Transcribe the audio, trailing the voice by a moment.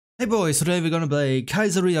Hey boys, today we're gonna play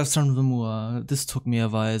Kaiserredux Transamur. This took me a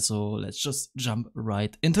while, so let's just jump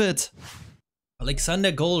right into it.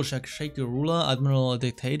 Alexander Kolchak, Sheikh the ruler, admiral,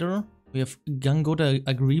 dictator. We have Gangota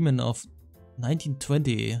agreement of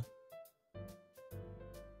 1920.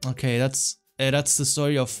 Okay, that's the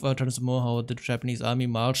story of Transamur, how the Japanese army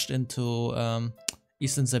marched into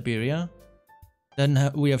eastern Siberia.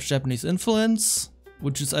 Then we have Japanese influence,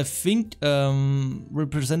 which is, I think,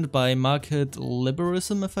 represented by market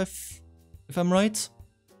liberalism, if I'm right.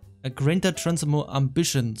 A greater Transamur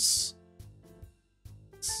ambitions.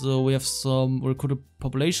 So we have some recruited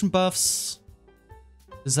population buffs.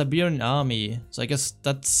 The Siberian army. So I guess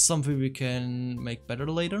that's something we can make better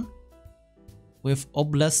later. We have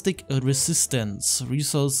oblastic resistance,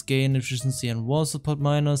 resource gain, efficiency, and war support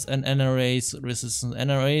minus, and NRA's resistance.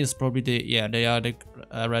 NRA is probably they are the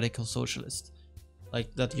radical socialist.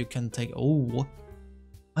 Like that you can take. Oh,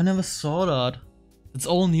 I never saw that. It's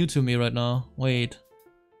all new to me right now. Wait.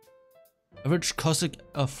 Average Cossack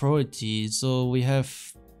authority. So we have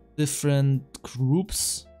different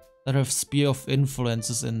groups that have sphere of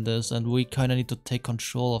influences in this, and we kind of need to take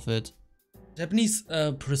control of it. Japanese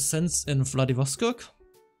presence in Vladivostok.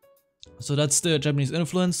 So that's the Japanese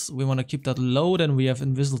influence. We want to keep that low. Then we have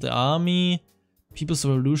Invisible Army, People's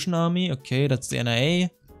Revolution Army. Okay, that's the NRA,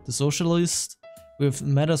 the socialist. We have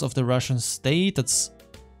matters of the Russian state. That's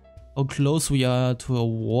how close we are to a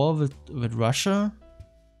war with Russia.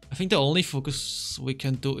 I think the only focus we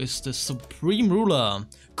can do is the supreme ruler.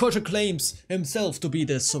 Kolchak claims himself to be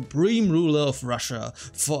the supreme ruler of Russia.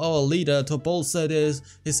 For our leader to bolster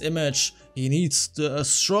his image, he needs a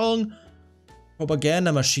strong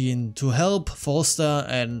propaganda machine to help foster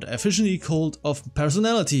an efficient cult of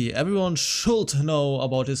personality. Everyone should know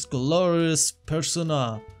about his glorious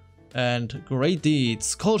persona and great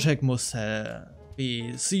deeds. Kolchak must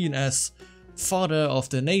be seen as father of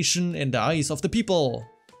the nation in the eyes of the people.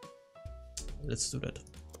 Let's do that.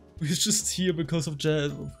 We're just here because of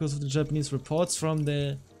the Japanese reports from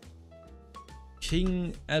the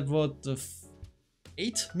King Edward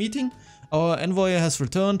VIII meeting. Our envoy has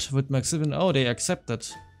returned with Maximilian. Oh, they accepted.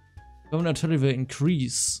 Government artillery will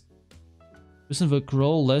increase. Business will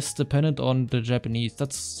grow less dependent on the Japanese.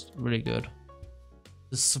 That's really good.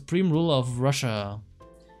 The supreme ruler of Russia.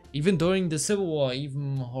 Even during the Civil War,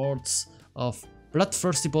 even hordes of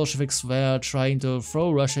bloodthirsty Bolsheviks were trying to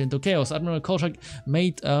throw Russia into chaos. Admiral Kolchak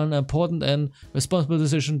made an important and responsible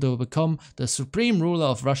decision to become the supreme ruler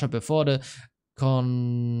of Russia before the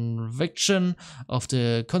conviction of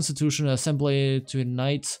the Constitutional Assembly to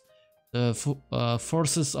unite the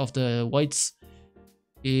forces of the Whites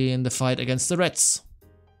in the fight against the Reds.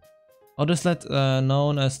 Others led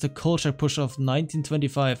known as the Kolchak push of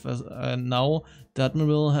 1925. Now the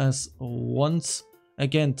Admiral has once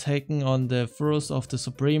again taken on the furrows of the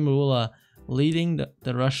supreme ruler, leading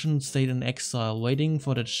the Russian state in exile, waiting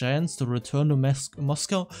for the chance to return to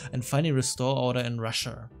Moscow and finally restore order in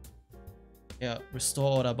Russia. Yeah,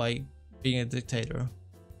 restore order by being a dictator.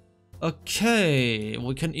 Okay,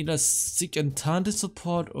 we can either seek Entente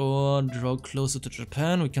support or draw closer to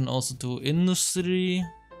Japan. We can also do industry.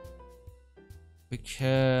 We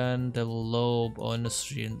can develop our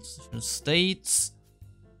industry in different states.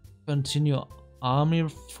 Continue army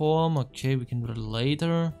reform. Okay, we can do it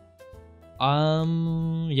later.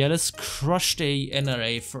 Yeah, let's crush the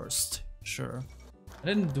NRA first. Sure. I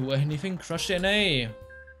didn't do anything. Crush the NRA.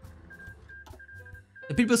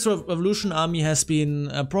 The People's Revolution Army has been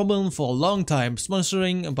a problem for a long time,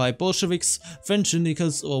 sponsoring by Bolsheviks, French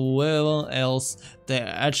syndicates, or whoever else they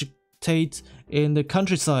agitate in the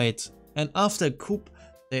countryside. And after a coup,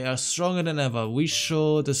 they are stronger than ever. We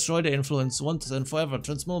shall destroy their influence once and forever.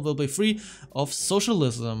 Transamur will be free of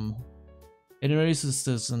socialism. It erases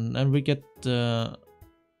this, and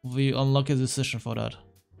we unlock a decision for that.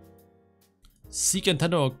 Seek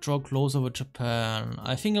Entente or draw closer with Japan.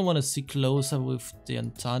 I think I want to seek closer with the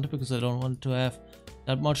Entente because I don't want to have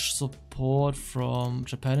that much support from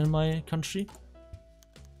Japan in my country.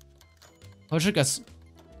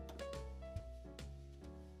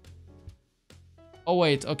 Oh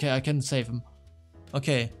wait, okay, I can save him.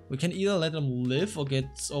 Okay, we can either let him live or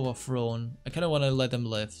get overthrown. I kinda wanna let him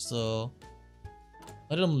live, so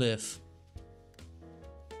let him live.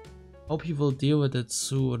 Hope he will deal with it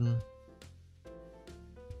soon.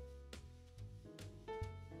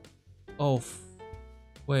 Oh,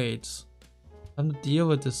 wait. I'm to deal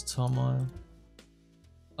with this turmoil.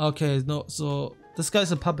 Okay, no, so this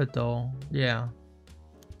guy's a puppet though, yeah.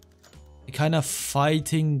 Kind of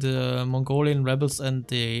fighting the Mongolian rebels and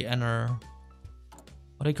the NR.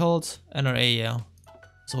 What are they called? NRA, yeah.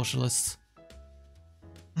 Socialists.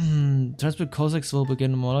 Transport Cossacks will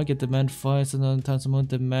begin more get demand fires and then Transamur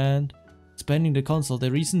demand expanding the console.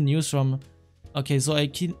 The recent news from okay, so I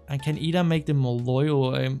can either make them more loyal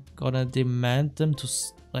or I'm gonna demand them to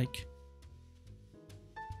like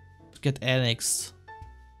get annexed.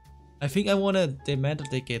 I think I wanna demand that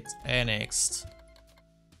they get annexed.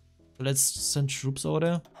 So let's send troops over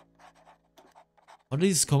there. What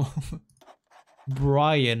is called?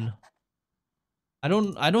 Brian. I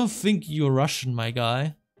don't think you're Russian, my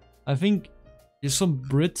guy. I think you're some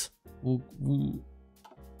Brit who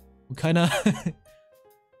kinda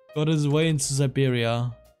got his way into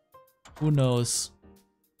Siberia. Who knows?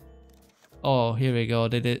 Oh, here we go.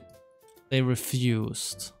 They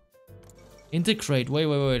refused. Integrate.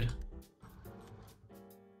 Wait.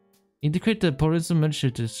 Integrate the Police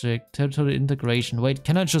Military District. Territory integration. Wait,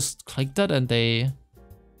 can I just click that and they...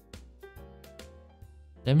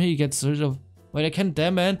 Then he gets rid of... Wait, I can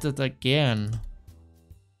demand that again.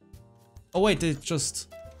 Oh wait, they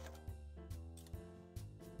just...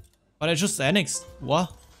 But I just annexed...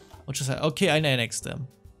 What? What just happened? Okay, I annexed them.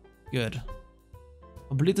 Good.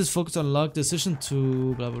 Complete this focus on log decision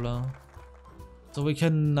to blah blah. So we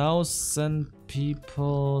can now send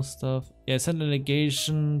people stuff. Yeah, send a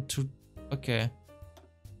delegation to... Okay.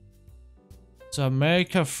 So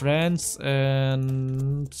America, France,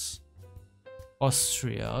 and...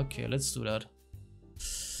 Austria. Okay, let's do that.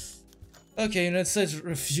 Okay, United States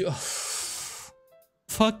review.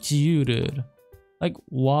 Fuck you, dude. Like,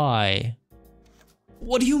 why?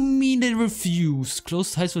 What do you mean they refused?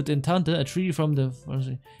 Close ties with Entente, a treaty from the...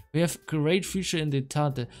 We have great future in the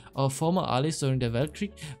Entente. Our former allies during the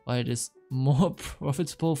Weltkrieg, while it is more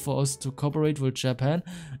profitable for us to cooperate with Japan.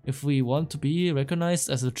 If we want to be recognized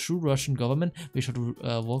as a true Russian government, we should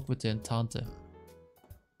work with the Entente.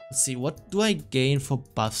 Let's see, what do I gain for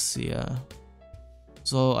buffs here?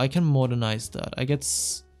 So I can modernize that. I get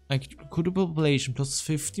recruitable population plus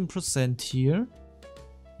 15% here.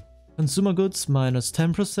 Consumer goods minus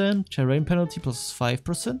 10%. Terrain penalty plus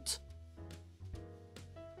 5%.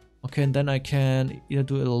 Okay, and then I can either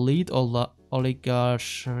do elite or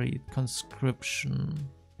oligarchy conscription.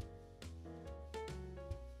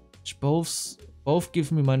 Which both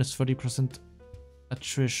give me minus 30%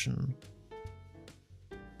 attrition.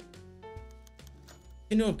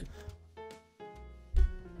 You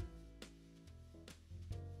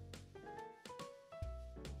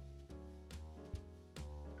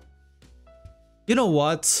know,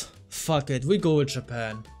 what? Fuck it, we go with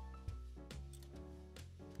Japan.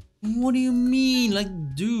 What do you mean? Like,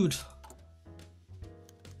 dude.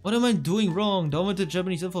 What am I doing wrong? Don't want the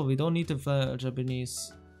Japanese info. We don't need the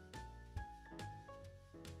Japanese.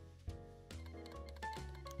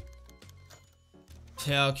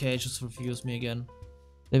 Yeah, okay, just refuse me again.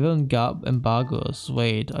 They will embargo us.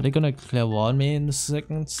 Wait, are they gonna clear war on me in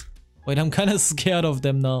seconds? Wait, I'm kinda scared of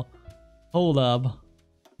them now. Hold up.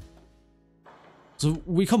 So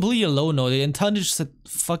we completely alone now. The Entente just said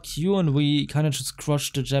fuck you and we kinda just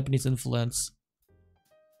crushed the Japanese influence.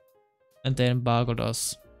 And they embargoed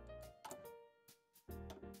us.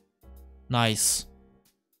 Nice.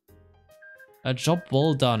 A job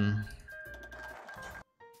well done.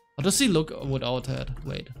 How does he look without head?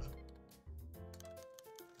 Wait.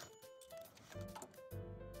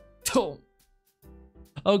 Oh.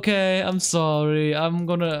 Okay, I'm sorry. I'm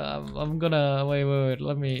gonna wait.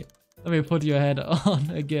 Let me put your head on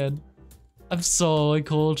again. I'm sorry,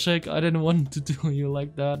 Kolchak. I didn't want to do you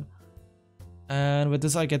like that. And with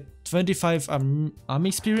this, I get 25 army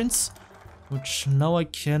experience, which now I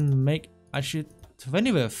can make actually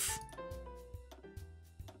 20 with.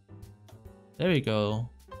 There we go.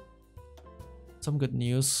 Some good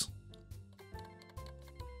news.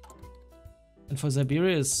 And for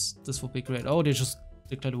Siberia, this will be great. Oh, they just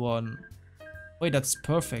declared war on... Wait, that's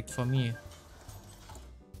perfect for me.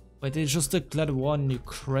 Wait, they just declared war on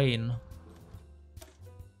Ukraine.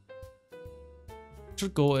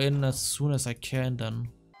 Should go in as soon as I can then.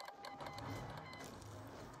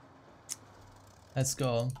 Let's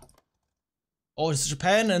go. Oh, it's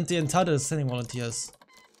Japan and the Entente is sending volunteers.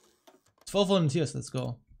 12 volunteers, let's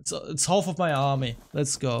go. It's half of my army.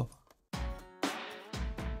 Let's go.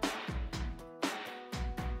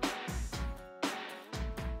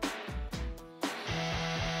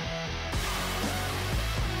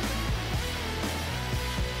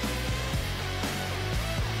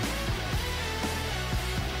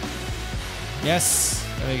 Yes,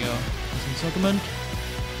 there we go. Encirclement.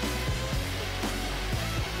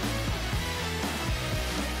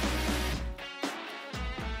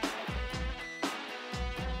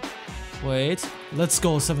 Wait, let's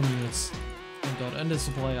go 7 minutes. Thank God, and the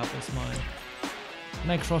supply up is mine.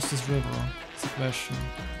 Can I cross this river? That's the question.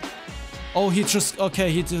 Oh, he just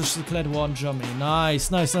declared war on Germany. Nice.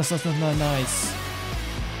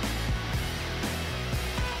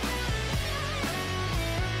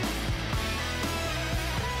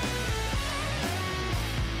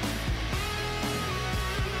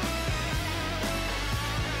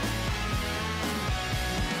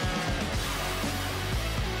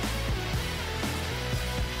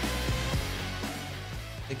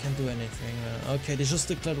 They can't do anything. Okay, they just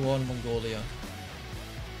declared war on Mongolia.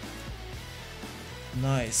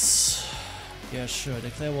 Nice. Yeah, sure.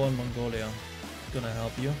 Declare war on Mongolia. Gonna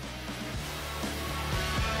help you.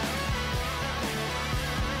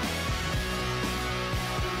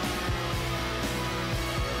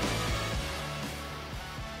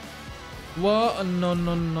 What? No.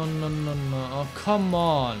 Oh, come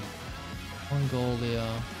on.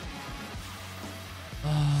 Mongolia.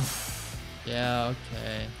 Yeah,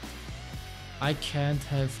 okay. I can't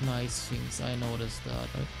have nice things. I noticed that.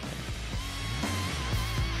 Okay.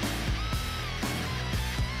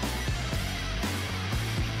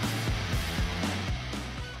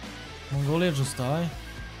 Mongolia just die?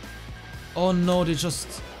 Oh no, they just...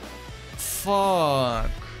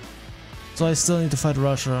 Fuck. So I still need to fight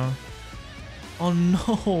Russia. Oh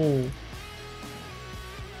no.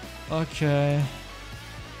 Okay.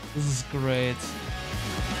 This is great.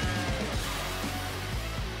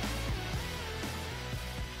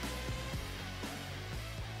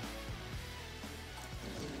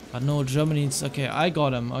 But no, Germany needs... Okay, I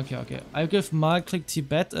got him. Okay. I give Mal click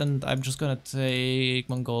Tibet and I'm just gonna take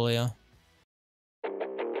Mongolia.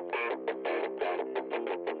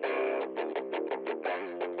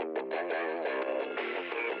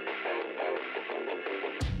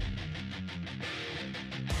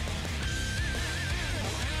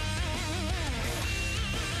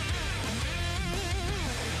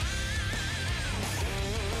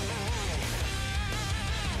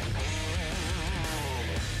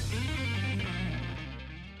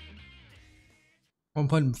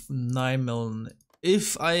 $1.9 million.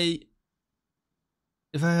 If I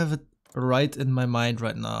have it right in my mind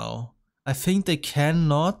right now, I think they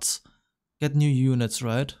cannot get new units,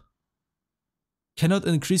 right? Cannot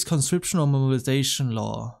increase conscription or mobilization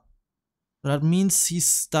law. So that means he's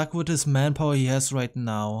stuck with his manpower he has right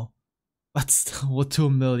now. But still, with 2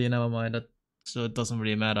 million, never mind. So it doesn't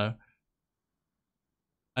really matter.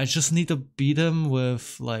 I just need to beat him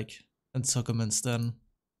with like encirclements then,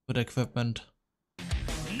 with equipment.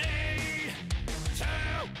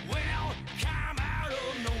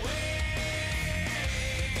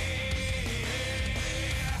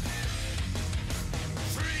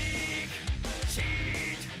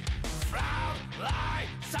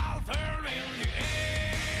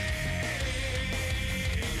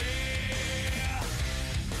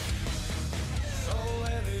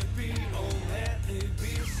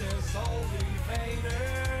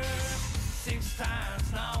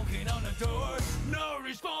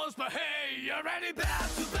 But hey, you're ready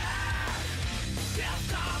back to back. Death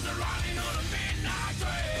comes running on a midnight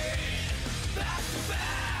train. Back to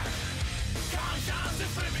back. Conscience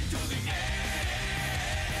is flipping to the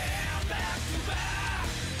air. Back to back.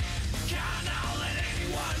 Can't now let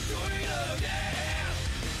anyone do it again.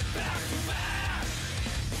 Back to back.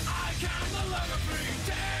 I can no longer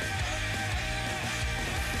pretend.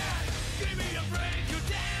 Give me a break, you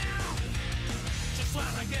down. Just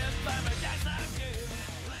wanna get by my dance again.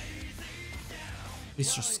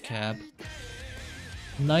 Please just cap.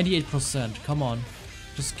 98%, come on.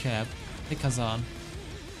 Just cap. Hey Kazan.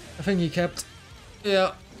 I think he capped.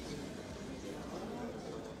 Yeah.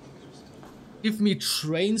 Give me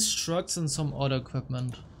trains, trucks and some other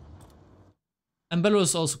equipment. And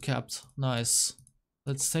Belarus also capped. Nice.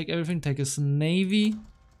 Let's take everything, take his navy.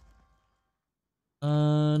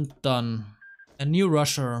 And done. And new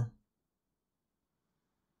Russia.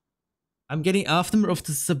 I'm getting aftermath of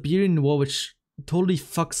the Siberian War, which totally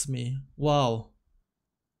fucks me. Wow.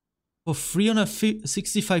 For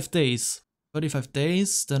 365 days. 35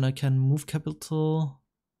 days, then I can move capital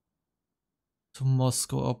to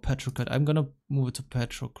Moscow or Petrograd. I'm gonna move it to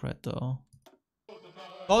Petrograd though.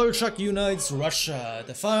 Kolchak unites Russia.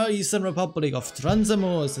 The Far Eastern Republic of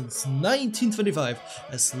Transamur since 1925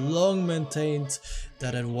 has long maintained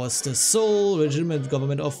that it was the sole legitimate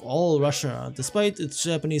government of all Russia. Despite its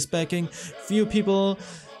Japanese backing, few people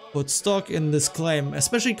put stock in this claim,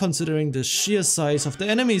 especially considering the sheer size of the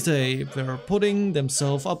enemies they were putting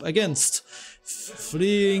themselves up against.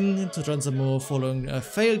 Fleeing to Transamur following a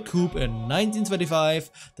failed coup in 1925,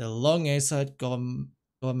 the long-exiled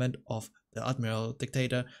government of the Admiral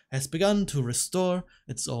dictator has begun to restore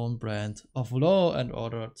its own brand of law and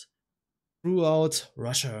order throughout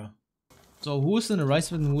Russia. So who's in the rice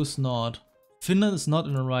pact and who's not? Finland is not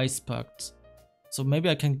in the rice pact. So maybe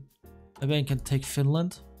I can take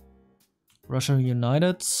Finland. Russia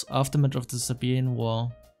united. Aftermath of the Siberian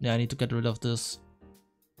War. Yeah, I need to get rid of this.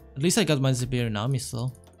 At least I got my Siberian army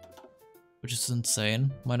still. Which is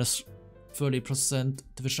insane. Minus 30%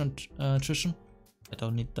 division attrition. I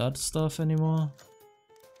don't need that stuff anymore.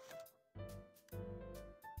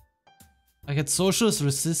 I get socialist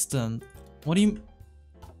resistant. What do you...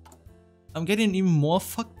 I'm getting even more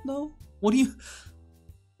fucked now? What do you...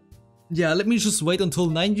 Yeah, let me just wait until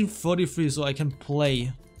 1943 so I can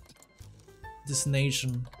play this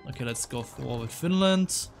nation. Okay, let's go for war with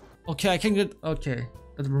Finland. Okay, I can get... Okay,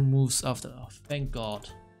 that removes after. Oh, thank God.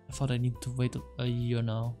 I thought I need to wait a year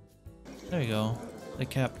now. There we go. They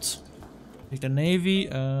kept. Take the navy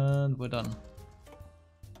and we're done.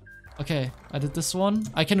 Okay, I did this one.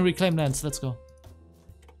 I can reclaim lands. Let's go.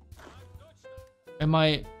 Am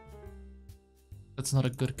I... That's not a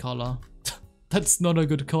good color. That's not a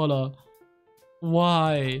good color.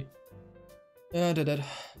 Why? Yeah, I did it.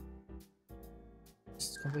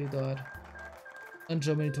 Just completely died. And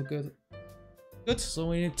Germany took it. Good, so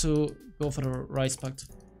we need to go for the rice pact.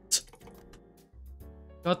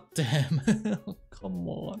 God damn. Come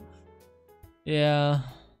on. Yeah.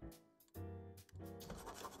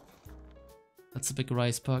 That's a big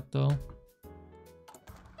rice pact though.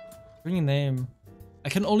 Bring a name. I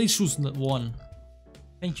can only choose one.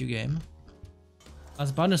 Thank you, game.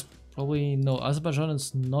 Azerbaijan is probably... No, Azerbaijan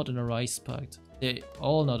is not in a rice pact. They're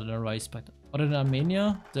all not in a rice pact. Other than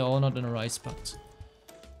Armenia, they're all not in a rice pact.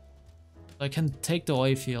 I can take the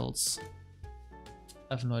oil fields.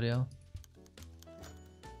 I have no idea.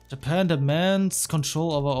 Japan demands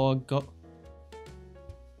control over our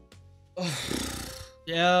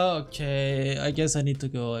Yeah, okay. I guess I need to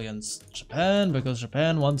go against Japan because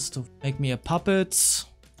Japan wants to make me a puppet.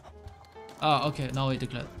 Ah, okay, now I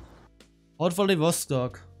declare. Hold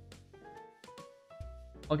Vladivostok.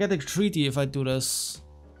 I'll get a treaty if I do this.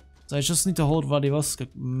 So I just need to hold Vladivostok.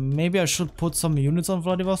 Maybe I should put some units on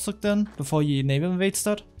Vladivostok then, before he naval invades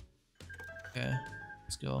that. Okay,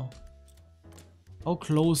 let's go. How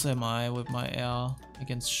close am I with my air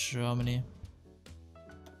against Germany?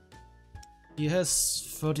 He has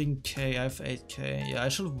 13k, I have 8k. Yeah, I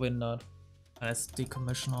should win that. Let's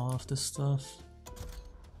decommission all of this stuff.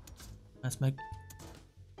 Let's make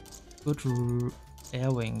good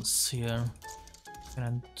air wings here.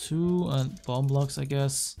 And 2 and bomb blocks, I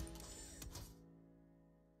guess.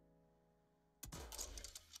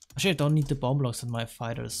 Actually, I don't need the bomb blocks in my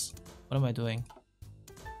fighters. What am I doing?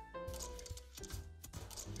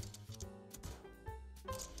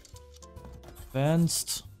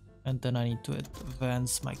 Advanced, and then I need to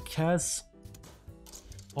advance my CAS.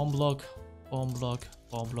 Bomb block, bomb block,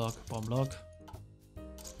 bomb block, bomb block.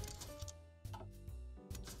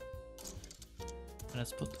 And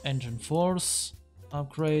let's put engine force.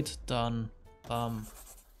 Upgrade, done.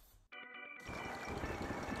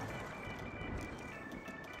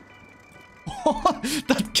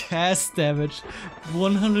 That cast damage.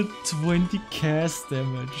 120 cast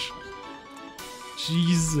damage.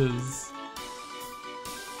 Jesus.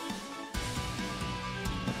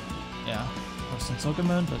 Yeah. First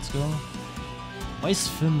encirclement, let's go. Why is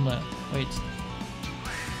Finland? Wait.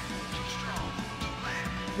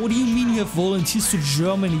 What do you mean you have volunteers to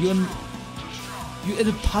Germany? You're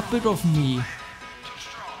a puppet of me.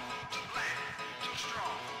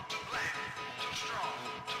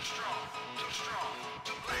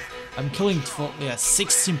 I'm killing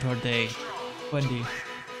 16 per day. 20.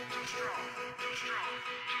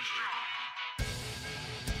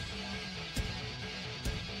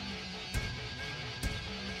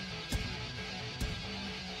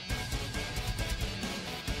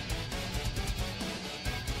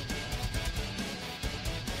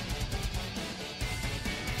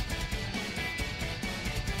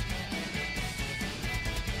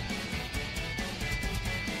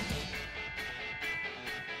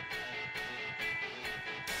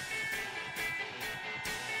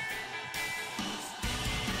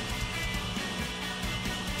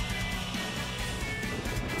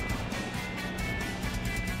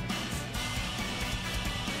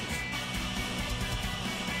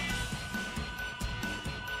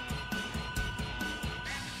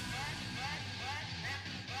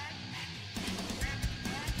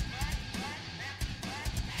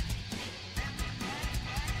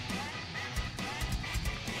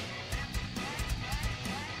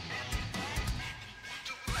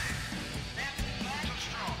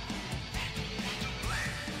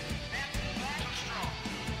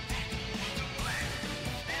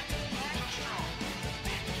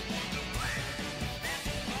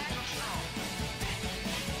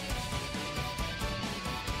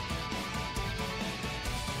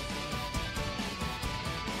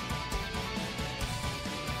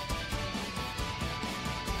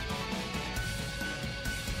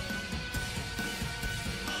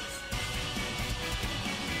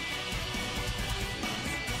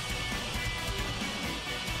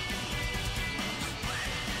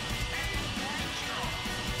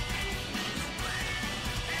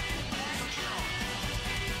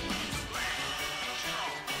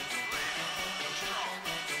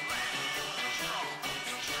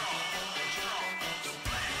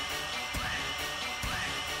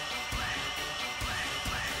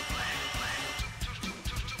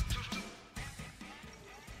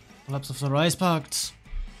 Collapse of the Rice Pact.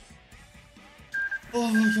 Oh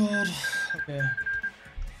my god. Okay.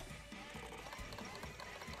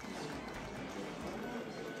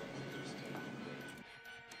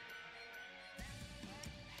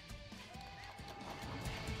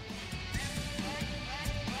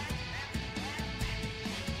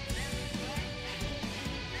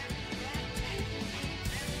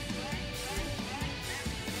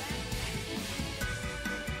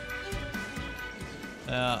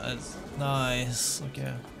 Yeah, it's nice.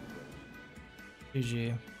 Okay.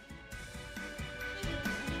 GG.